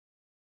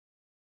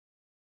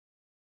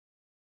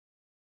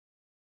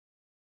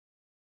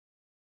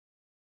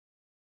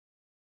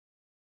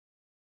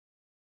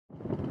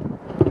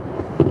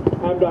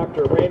I'm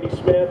Dr. Randy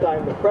Smith.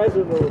 I'm the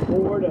president of the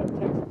board of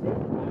Texas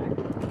Impact,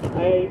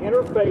 an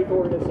interfaith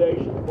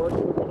organization that works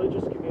with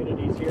religious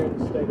communities here in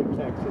the state of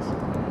Texas.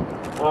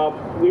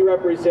 We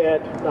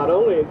represent not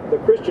only the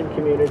Christian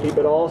community,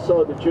 but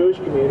also the Jewish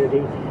community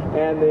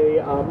and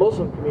the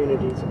Muslim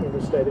communities in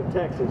the state of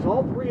Texas.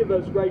 All three of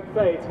those great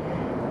faiths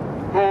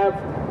have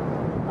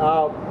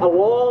a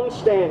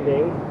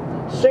long-standing,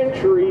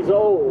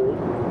 centuries-old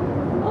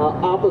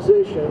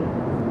opposition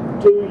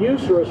to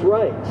usurious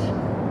rates.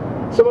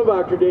 Some of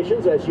our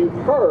traditions, as you've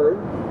heard,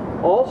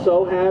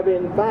 also have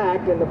in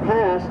fact in the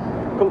past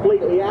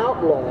completely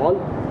outlawed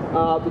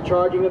the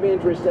charging of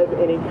interest of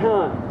any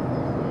kind.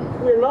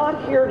 We're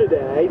not here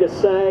today to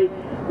say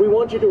we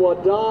want you to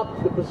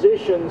adopt the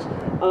positions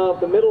of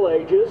the Middle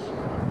Ages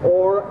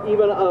or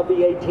even of the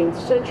 18th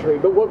century,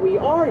 but what we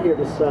are here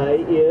to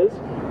say is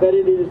that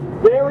it is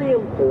very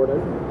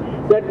important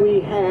that we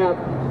have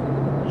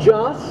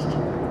just,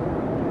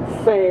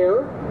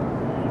 fair,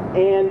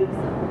 and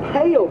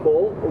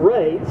payable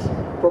rates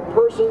for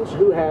persons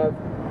who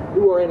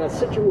are in a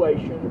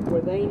situation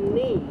where they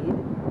need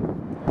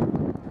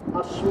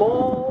a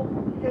small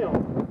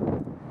help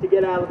to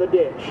get out of the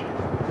ditch.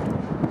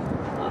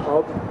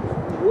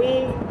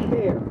 We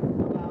care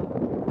about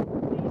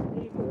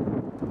these people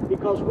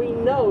because we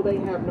know they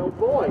have no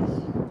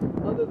voice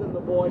other than the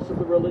voice of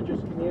the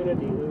religious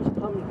community who's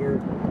come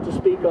here to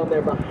speak on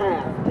their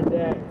behalf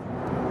today.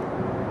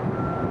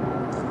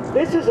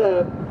 This is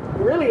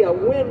really a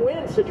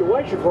win-win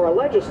situation for our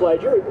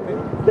legislature.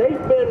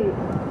 They've been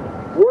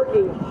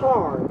working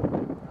hard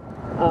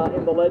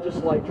in the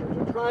legislature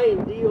to try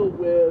and deal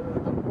with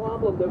a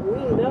problem that we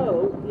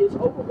know is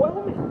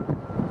overwhelming.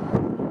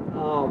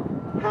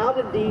 How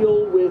to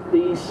deal with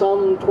the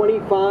some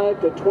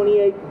 $25 to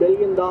 $28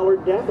 billion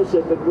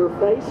deficit that we're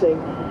facing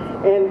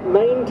and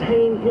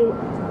maintain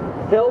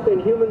health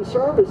and human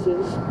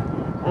services,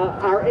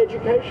 our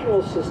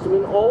educational system,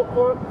 and all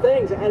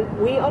things. And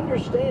we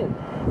understand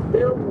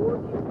they're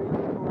working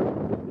very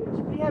hard to do this.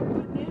 We have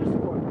good news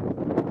for them.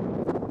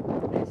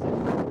 This is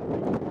what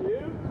they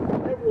do.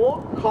 It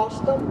won't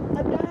cost them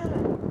a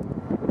dime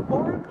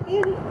or a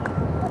penny.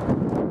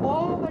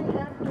 All they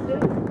have to do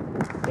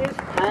is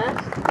pass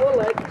the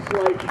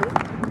legislation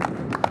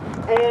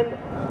and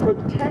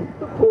protect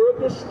the poor of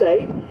the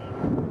state.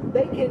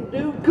 They can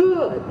do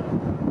good,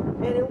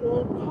 and it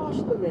won't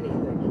cost them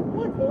anything.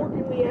 What more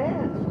can we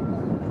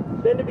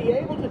ask than to be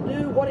able to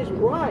do what is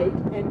right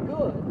and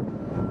good,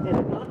 and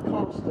it not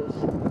cost us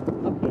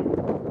a penny?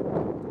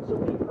 So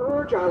we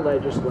urge our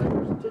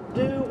legislators to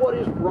do what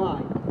is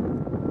right,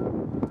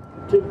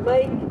 to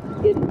make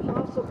it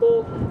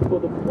possible for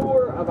the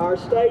poor of our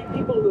state,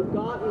 people who have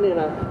gotten in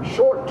a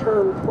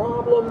short-term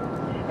problem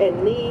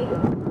and need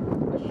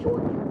a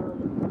short-term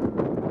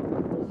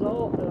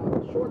result,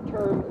 a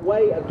short-term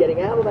way of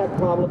getting out of that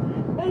problem,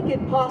 make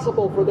it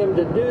possible for them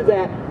to do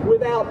that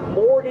without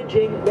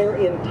mortgaging their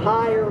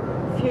entire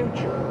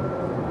future.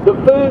 The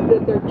food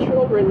that their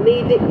children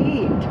need to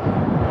eat,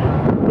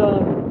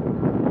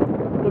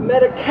 the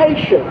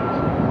medication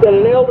that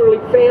an elderly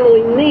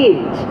family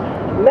needs,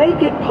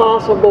 make it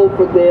possible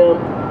for them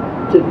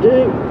to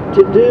do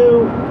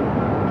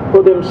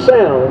for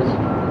themselves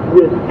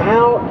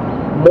without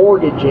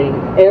mortgaging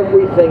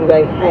everything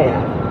they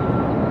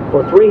have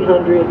for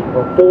 $300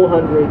 or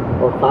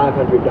 $400 or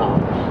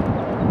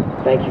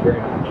 $500. Thank you very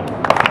much.